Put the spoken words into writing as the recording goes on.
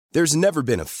There's never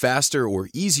been a faster or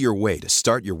easier way to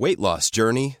start your weight loss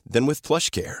journey than with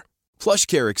PlushCare.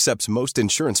 PlushCare accepts most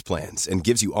insurance plans and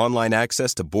gives you online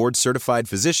access to board-certified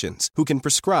physicians who can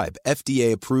prescribe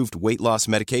FDA-approved weight loss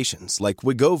medications like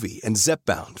Wegovy and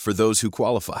Zepbound for those who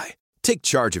qualify. Take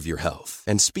charge of your health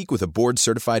and speak with a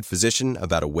board-certified physician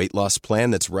about a weight loss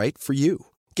plan that's right for you.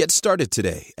 Get started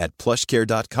today at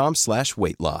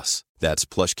plushcare.com/weight-loss. That's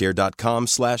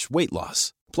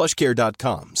plushcare.com/weight-loss.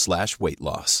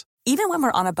 plushcare.com/weight-loss. Even when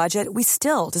we're on a budget, we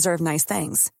still deserve nice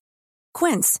things.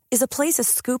 Quince is a place to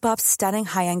scoop up stunning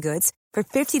high-end goods for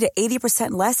 50 to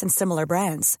 80% less than similar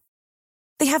brands.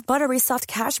 They have buttery soft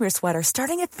cashmere sweaters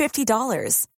starting at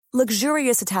 $50,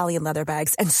 luxurious Italian leather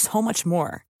bags, and so much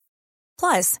more.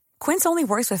 Plus, Quince only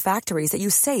works with factories that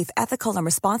use safe, ethical, and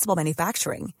responsible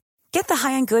manufacturing. Get the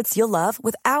high-end goods you'll love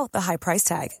without the high price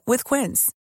tag with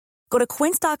Quince. Go to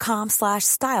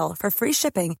quince.com/style for free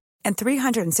shipping and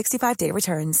 365-day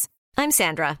returns. I'm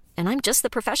Sandra, and I'm just the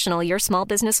professional your small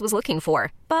business was looking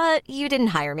for. But you didn't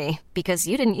hire me because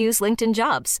you didn't use LinkedIn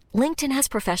Jobs. LinkedIn has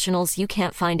professionals you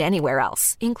can't find anywhere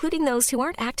else, including those who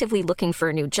aren't actively looking for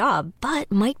a new job, but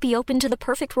might be open to the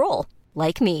perfect role,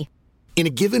 like me. In a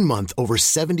given month, over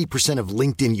 70% of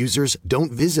LinkedIn users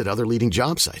don't visit other leading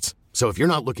job sites. So if you're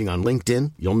not looking on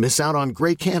LinkedIn, you'll miss out on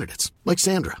great candidates like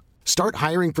Sandra. Start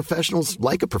hiring professionals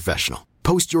like a professional.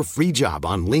 Post your free job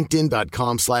on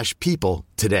linkedin.com/people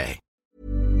today.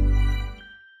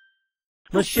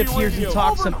 Let's shift gears and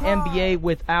talk some NBA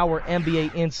with our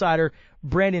NBA insider,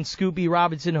 Brandon Scoop B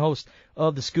Robinson, host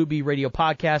of the Scoop B Radio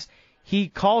podcast. He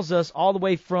calls us all the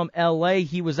way from L.A.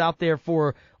 He was out there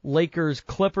for Lakers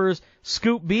Clippers.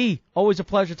 Scoop B, always a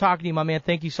pleasure talking to you, my man.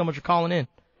 Thank you so much for calling in.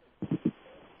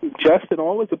 Justin,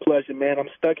 always a pleasure, man. I'm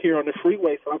stuck here on the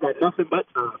freeway, so I got nothing but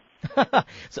time.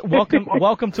 So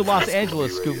welcome to Los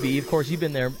Angeles, Scoop B. Of course, you've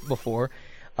been there before.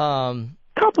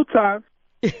 Couple times.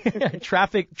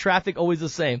 Traffic, always the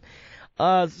same.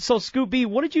 So, Scoop B,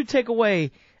 what did you take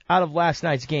away out of last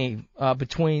night's game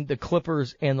between the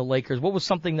Clippers and the Lakers? What was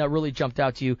something that really jumped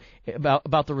out to you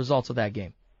about the results of that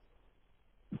game?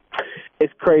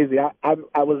 It's crazy. I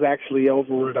was actually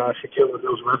over at Shaquille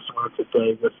O'Neal's restaurant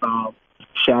today with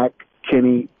Shaq,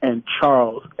 Kenny, and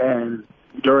Charles, and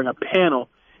during a panel,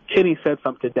 Kenny said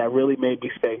something that really made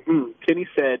me say, Kenny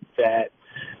said that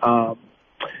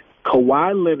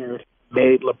Kawhi Leonard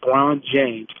made LeBron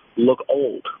James look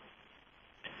old.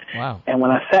 Wow. And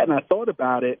when I sat and I thought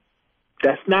about it,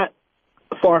 that's not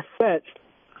far-fetched,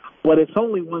 but it's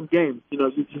only one game. You know,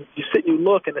 you sit and you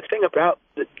look, and the thing about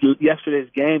yesterday's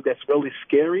game that's really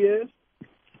scary is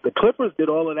the Clippers did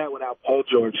all of that without Paul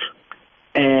George.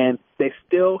 And they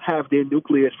still have their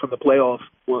nucleus from the playoffs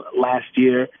last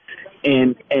year,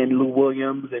 and Lou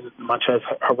Williams and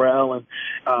Montrezl Harrell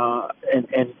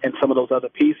and some of those other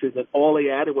pieces. And all they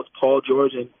added was Paul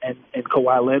George and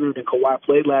Kawhi Leonard. And Kawhi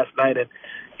played last night, and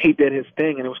he did his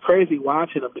thing. And it was crazy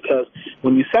watching him because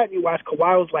when you sat and you watched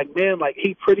Kawhi, I was like, man, like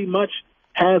he pretty much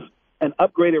has an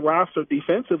upgraded roster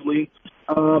defensively,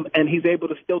 and he's able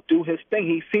to still do his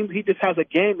thing. He just has a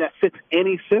game that fits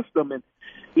any system. And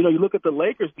you know, you look at the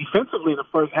Lakers defensively in the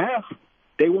first half,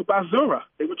 they were Bazura.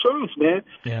 They were trash, man.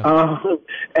 Yeah.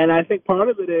 And I think part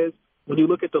of it is when you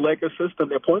look at the Lakers system,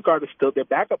 their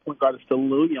backup point guard is still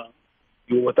Lou Young.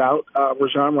 You were without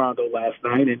Rajon Rondo last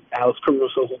night and Alex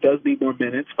Caruso, who does need more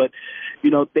minutes. But, you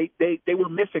know, they were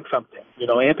missing something. You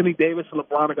know, Anthony Davis and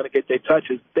LeBron are going to get their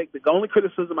touches. The only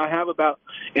criticism I have about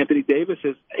Anthony Davis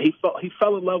is he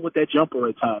fell in love with that jumper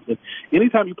at times. And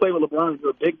anytime you play with LeBron,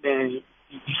 you're a big man. You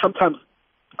sometimes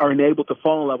are enabled to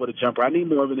fall in love with a jumper. I need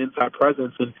more of an inside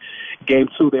presence in Game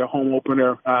 2, their home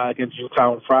opener against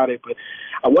Utah on Friday. But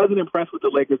I wasn't impressed with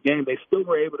the Lakers game. They still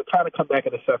were able to kind of come back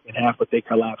in the second half, but they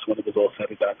collapsed when it was all said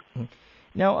and done.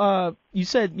 Now, you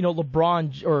said, you know,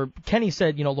 Kenny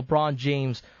said, you know, LeBron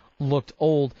James looked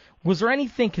old. Was there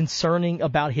anything concerning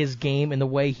about his game and the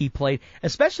way he played,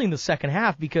 especially in the second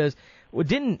half? Because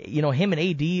didn't, you know, him and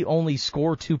AD only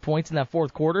score 2 points in that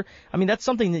fourth quarter? I mean, that's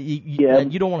something that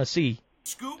you don't want to see.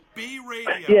 Scoop B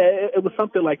Radio. Yeah, it was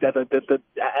something like that.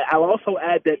 I'll also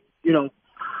add that, you know,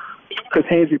 because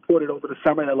Hayes reported over the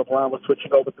summer that LeBron was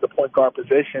switching over to the point guard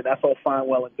position. That's all fine,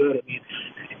 well, and good. I mean,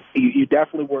 you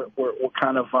definitely were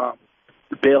kind of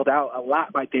bailed out a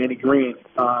lot by Danny Green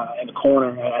in the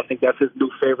corner. I think that's his new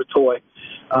favorite toy.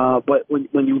 But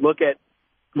when you look at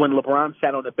when LeBron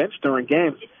sat on the bench during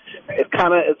games,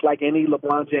 it's like any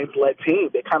LeBron James-led team.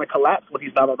 They kind of collapse when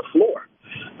he's not on the floor.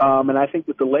 And I think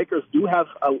that the Lakers do have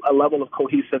a level of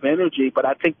cohesive energy, but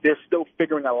I think they're still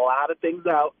figuring a lot of things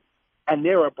out, and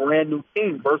they're a brand-new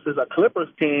team versus a Clippers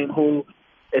team who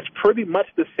is pretty much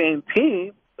the same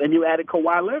team, and you added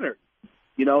Kawhi Leonard.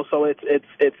 You know, so it's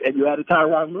and you had a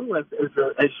Tyronn Lue as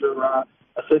your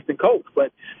assistant coach.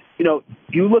 But, you know,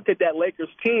 you look at that Lakers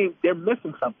team, they're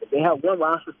missing something. They have one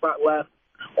roster spot left,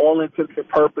 all intents and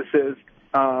purposes.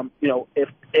 You know, if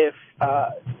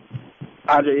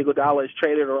Andre Iguodala is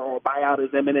traded or a buyout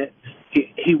is imminent,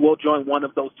 he will join one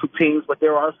of those two teams. But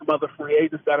there are some other free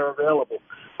agents that are available.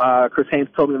 Chris Haynes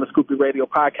told me on the Scoopy Radio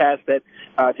podcast that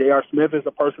J.R. Smith is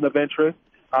a person of interest.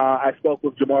 I spoke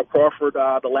with Jamal Crawford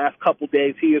the last couple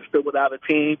days. He is still without a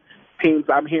team. Teams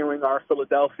I'm hearing are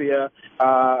Philadelphia,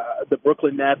 the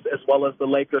Brooklyn Nets, as well as the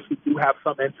Lakers, who do have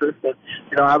some interest. And,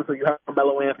 you know, obviously you have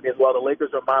Carmelo Anthony as well. The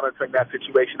Lakers are monitoring that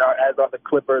situation, as are the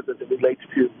Clippers, as it relates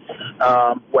to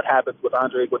what happens with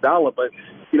Andre Iguodala. But,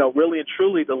 you know, really and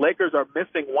truly, the Lakers are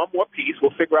missing one more piece.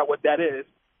 We'll figure out what that is.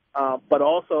 But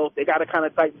also, they got to kind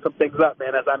of tighten some things up,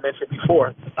 man, as I mentioned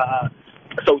before.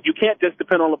 So you can't just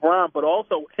depend on LeBron, but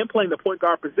also him playing the point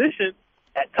guard position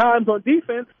at times on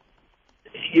defense,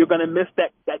 you're going to miss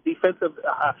that defensive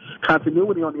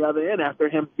continuity on the other end after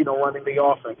him, you know, running the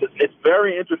offense. It's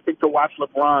very interesting to watch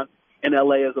LeBron in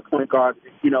L.A. as a point guard.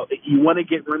 You know, you want to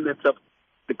get remnants of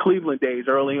the Cleveland days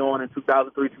early on in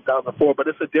 2003, 2004, but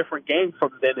it's a different game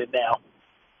from then and now.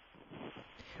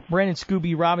 Brandon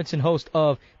Scooby Robinson, host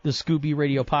of the Scooby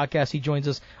Radio podcast. He joins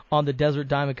us on the Desert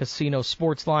Diamond Casino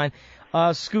Sports Line.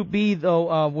 Scooby,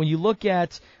 though, when you look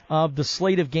at the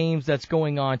slate of games that's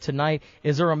going on tonight,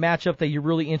 is there a matchup that you're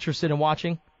really interested in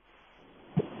watching?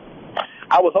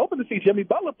 I was hoping to see Jimmy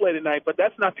Butler play tonight, but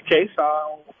that's not the case.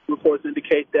 Reports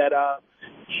indicate that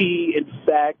he, in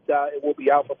fact, will be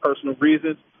out for personal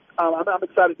reasons. I'm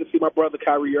excited to see my brother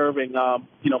Kyrie Irving,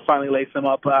 finally lace him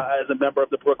up as a member of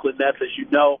the Brooklyn Nets. As you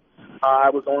know, I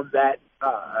was on that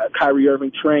Kyrie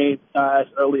Irving train as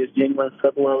early as January and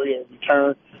February and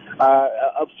returned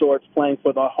of sorts playing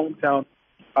for the hometown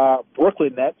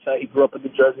Brooklyn Nets. He grew up a New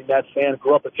Jersey Nets fan,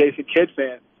 grew up a Jason Kidd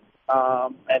fan,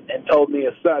 and told me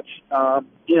as such.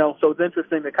 So it's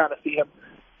interesting to kind of see him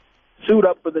suit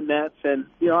up for the Nets. And,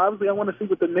 obviously I want to see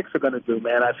what the Knicks are going to do,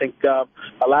 man. I think a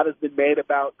lot has been made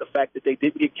about the fact that they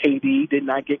didn't get KD, did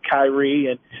not get Kyrie,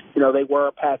 and, they were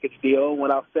a package deal.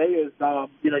 What I'll say is,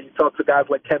 you talk to guys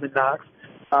like Kevin Knox.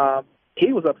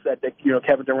 He was upset that,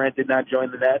 Kevin Durant did not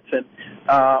join the Nets did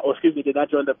not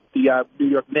join the New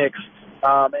York Knicks.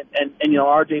 And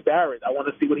R.J. Barrett, I want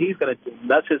to see what he's going to do.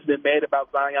 Much has been made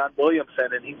about Zion Williamson,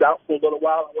 and he's out for a little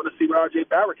while. I want to see what R.J.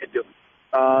 Barrett can do.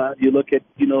 You look at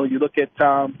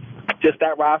just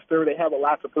that roster. They have a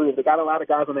lot to prove. They got a lot of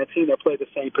guys on that team that play the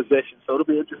same position. So it'll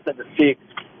be interesting to see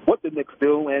what the Knicks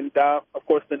do, and of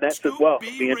course the Nets as well.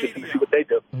 It'll be interesting to see what they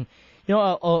do.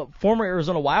 Former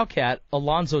Arizona Wildcat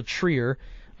Alonzo Trier,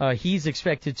 he's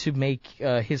expected to make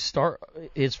his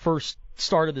first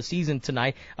start of the season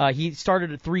tonight. He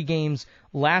started 3 games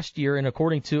last year, and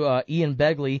according to Ian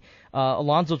Begley,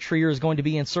 Alonzo Trier is going to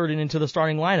be inserted into the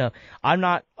starting lineup. I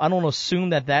don't assume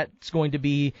that that's going to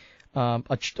be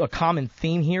a common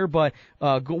theme here, but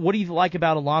what do you like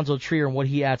about Alonzo Trier and what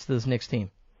he adds to this Knicks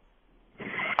team?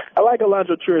 I like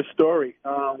Alonzo Trier's story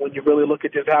when you really look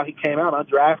at just how he came out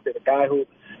undrafted,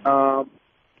 a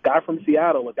guy from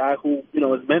Seattle, a guy who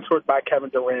is mentored by Kevin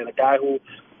Durant, a guy who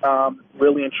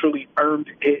really and truly earned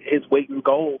his weight in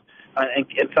gold and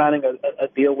signing a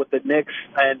deal with the Knicks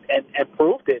and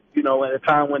proved it, at a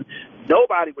time when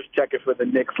nobody was checking for the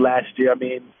Knicks last year. I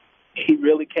mean, he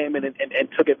really came in and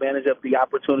took advantage of the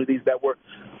opportunities that were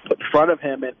put in front of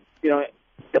him. And,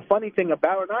 the funny thing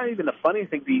about it, not even the funny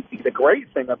thing, the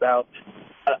great thing about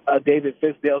a David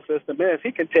Fisdale system is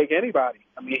he can take anybody.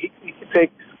 I mean, he can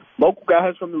take local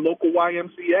guys from the local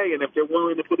YMCA, and if they're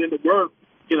willing to put in the work,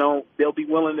 they'll be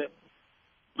willing to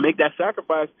make that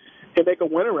sacrifice and make a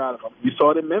winner out of them. You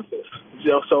saw it in Memphis.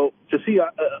 So to see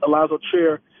Alonzo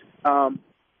Trier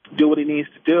do what he needs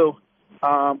to do,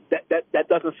 that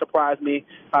doesn't surprise me.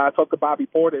 I talked to Bobby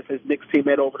Portis, his Knicks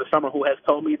teammate over the summer, who has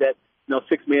told me that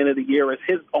 6th man of the year is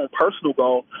his own personal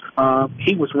goal.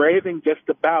 He was raving just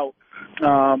about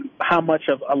how much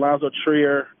of Alonzo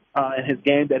Trier and his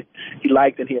game that he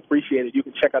liked and he appreciated. You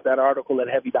can check out that article at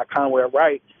heavy.com where I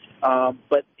write.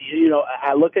 But,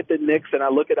 I look at the Knicks and I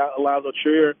look at Alonzo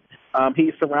Trier.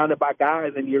 He's surrounded by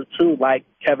guys in year 2 like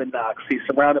Kevin Knox. He's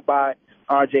surrounded by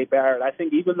R.J. Barrett. I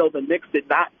think even though the Knicks did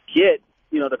not get,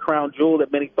 the crown jewel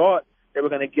that many thought they were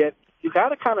going to get, you got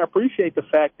to kind of appreciate the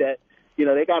fact that,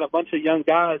 they got a bunch of young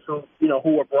guys who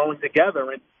are growing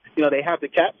together and, they have the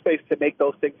cap space to make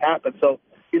those things happen. So,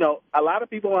 a lot of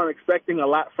people aren't expecting a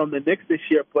lot from the Knicks this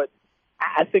year, but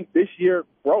I think this year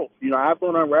growth. I've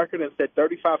gone on record and said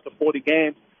 35 to 40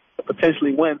 games to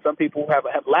potentially win. Some people have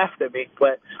laughed at me,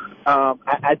 but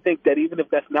I think that even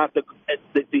if that's not the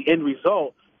end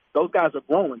result, those guys are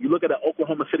growing. You look at the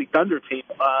Oklahoma City Thunder team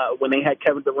when they had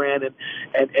Kevin Durant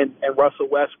and Russell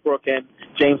Westbrook and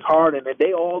James Harden, and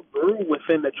they all grew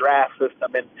within the draft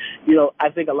system. And, you know, I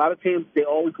think a lot of teams, they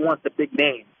always want the big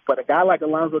name. But a guy like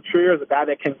Alonzo Trier is a guy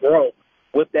that can grow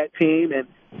with that team. And,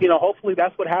 you know, hopefully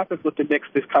that's what happens with the Knicks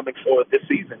this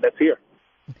season that's here.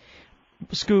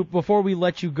 Scoop, before we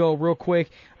let you go real quick,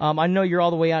 I know you're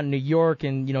all the way out in New York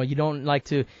and, you know, you don't like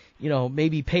to, you know,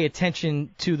 maybe pay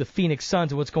attention to the Phoenix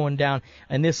Suns and what's going down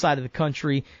on this side of the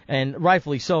country, and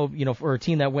rightfully so, you know, for a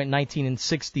team that went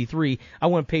 19-63, I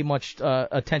wouldn't pay much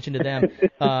attention to them.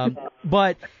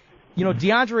 But, you know,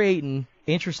 DeAndre Ayton,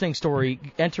 interesting story,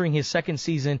 entering his second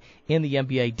season in the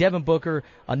NBA. Devin Booker,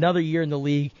 another year in the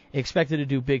league, expected to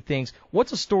do big things.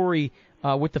 What's a story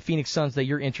with the Phoenix Suns that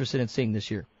you're interested in seeing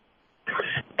this year?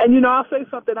 And, you know, I'll say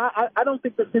something. I don't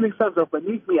think the Phoenix Suns are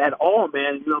beneath me at all,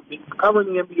 man. You know,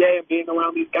 covering the NBA and being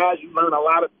around these guys, you learn a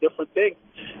lot of different things.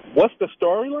 What's the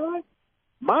storyline?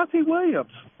 Monty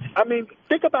Williams. I mean,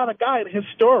 think about a guy in his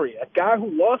story, a guy who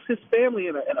lost his family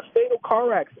in a fatal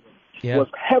car accident. Yeah.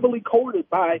 Was heavily courted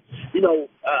by, you know,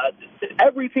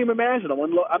 every team imaginable.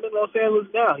 I'm in Los Angeles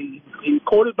now. He's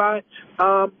courted by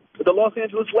the Los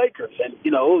Angeles Lakers. And, you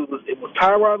know, it was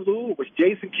Tyronn Lue, it was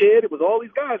Jason Kidd, it was all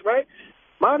these guys, right?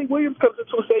 Monty Williams comes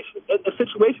into a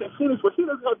situation in Phoenix where he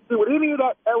doesn't have to do with any of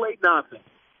that L.A. nonsense.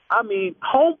 I mean,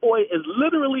 homeboy is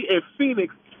literally in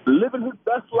Phoenix living his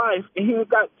best life, and he ain't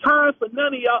got time for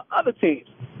none of y'all other teams.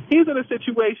 He's in a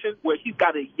situation where he's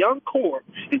got a young core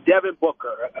in Devin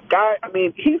Booker, a guy, I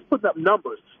mean, he's putting up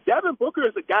numbers. Devin Booker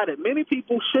is a guy that many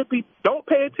people don't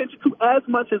pay attention to as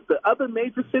much as the other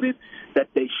major cities that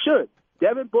they should.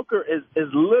 Devin Booker is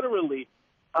literally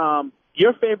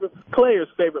your favorite player's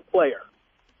favorite player.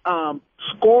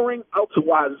 Scoring out to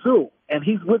wazoo, and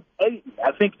he's with Ayton.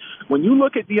 I think when you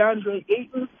look at DeAndre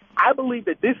Ayton, I believe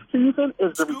that this season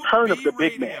is the return of the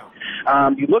big man.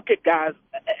 You look at guys,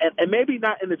 and maybe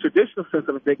not in the traditional sense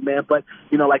of a big man, but,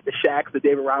 you know, like the Shaqs, the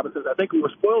David Robinsons. I think we were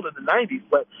spoiled in the 90s,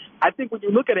 but I think when you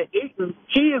look at it, Ayton,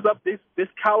 he is up this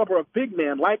caliber of big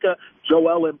man, like a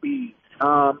Joel Embiid,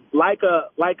 I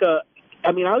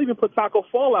mean, I'll even put Taco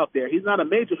Fall out there. He's not a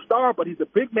major star, but he's a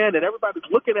big man that everybody's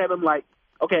looking at him like,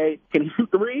 okay, can he shoot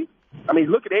threes? I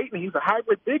mean, look at Ayton. He's a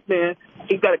hybrid big man.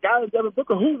 He's got a guy like Devin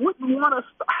Booker. Who wouldn't want to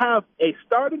have a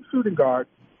starting shooting guard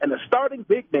and a starting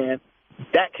big man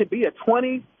that could be a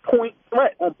 20-point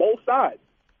threat on both sides?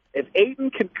 If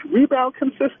Ayton can rebound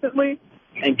consistently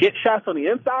and get shots on the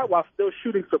inside while still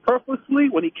shooting superfluously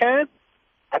when he can,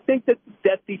 I think that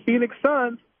the Phoenix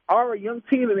Suns are a young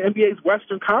team in the NBA's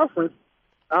Western Conference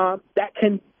that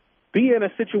can be in a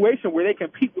situation where they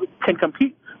can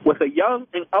compete with a young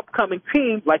and upcoming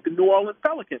team like the New Orleans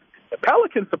Pelicans. The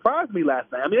Pelicans surprised me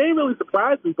last night. I mean, they didn't really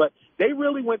surprise me, but they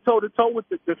really went toe-to-toe with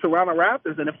the Toronto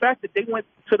Raptors. And the fact that they went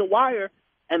to the wire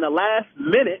in the last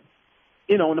minute,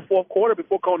 you know, in the fourth quarter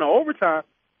before going to overtime,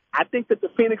 I think that the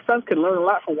Phoenix Suns can learn a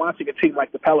lot from watching a team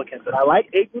like the Pelicans. And I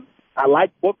like Ayton, I like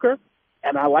Booker,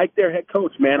 and I like their head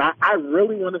coach, man. I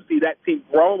really want to see that team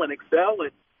grow and excel,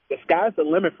 and the sky's the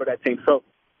limit for that team. So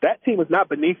that team is not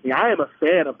beneath me. I am a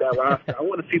fan of that roster. I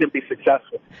want to see them be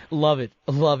successful. Love it.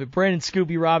 Love it. Brandon Scoop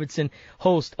B. Robinson,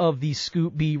 host of the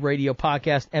Scoop B Radio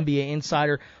podcast, NBA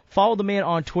Insider. Follow the man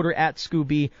on Twitter at Scoop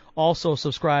B. Also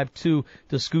subscribe to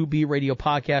the Scoop B Radio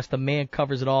podcast. The man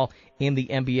covers it all in the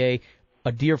NBA.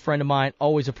 A dear friend of mine.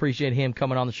 Always appreciate him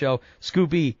coming on the show.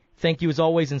 Scoop B, thank you as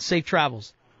always, and safe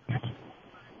travels.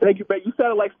 Thank you, man. You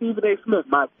sounded like Stephen A. Smith,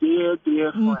 my dear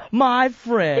friend. My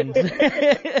friend.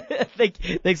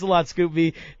 Thanks a lot, Scoop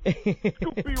B.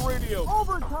 Scoop B Radio.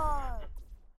 Overtime.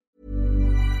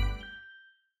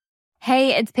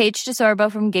 Hey, it's Paige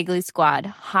DeSorbo from Giggly Squad.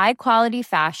 High quality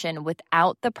fashion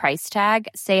without the price tag.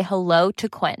 Say hello to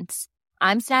Quince.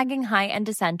 I'm snagging high-end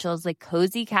essentials like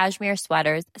cozy cashmere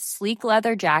sweaters, sleek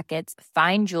leather jackets,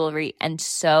 fine jewelry, and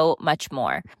so much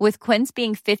more. With Quince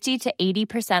being 50 to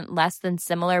 80% less than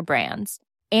similar brands.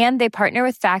 And they partner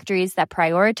with factories that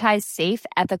prioritize safe,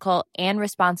 ethical, and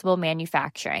responsible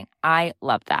manufacturing. I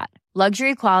love that.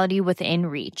 Luxury quality within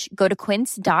reach. Go to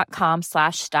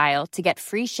quince.com/style to get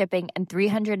free shipping and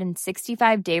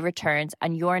 365-day returns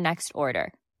on your next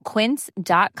order.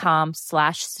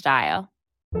 Quince.com/style.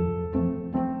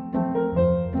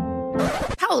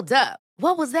 Hold up.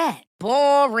 What was that?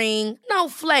 Boring. No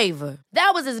flavor.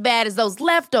 That was as bad as those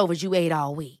leftovers you ate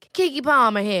all week. Keke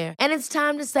Palmer here, and it's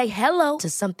time to say hello to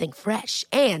something fresh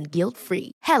and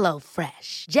guilt-free. Hello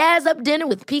Fresh. Jazz up dinner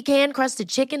with pecan-crusted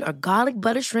chicken or garlic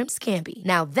butter shrimp scampi.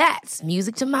 Now that's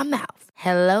music to my mouth.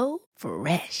 Hello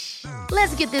Fresh.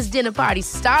 Let's get this dinner party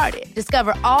started.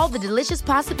 Discover all the delicious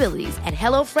possibilities at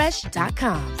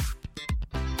HelloFresh.com.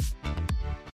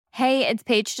 Hey, it's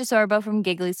Paige DeSorbo from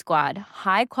Giggly Squad.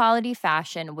 High quality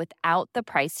fashion without the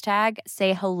price tag.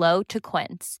 Say hello to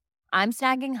Quince. I'm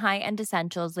snagging high-end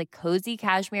essentials like cozy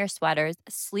cashmere sweaters,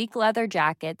 sleek leather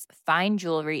jackets, fine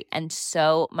jewelry, and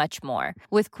so much more.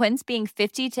 With Quince being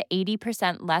 50 to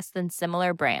 80% less than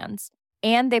similar brands.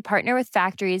 And they partner with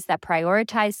factories that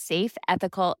prioritize safe,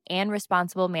 ethical, and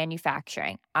responsible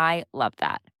manufacturing. I love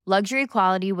that. Luxury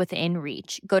quality within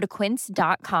reach. Go to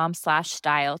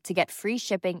quince.com/style to get free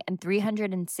shipping and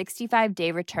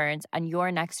 365-day returns on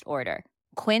your next order.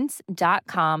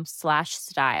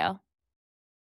 Quince.com/style.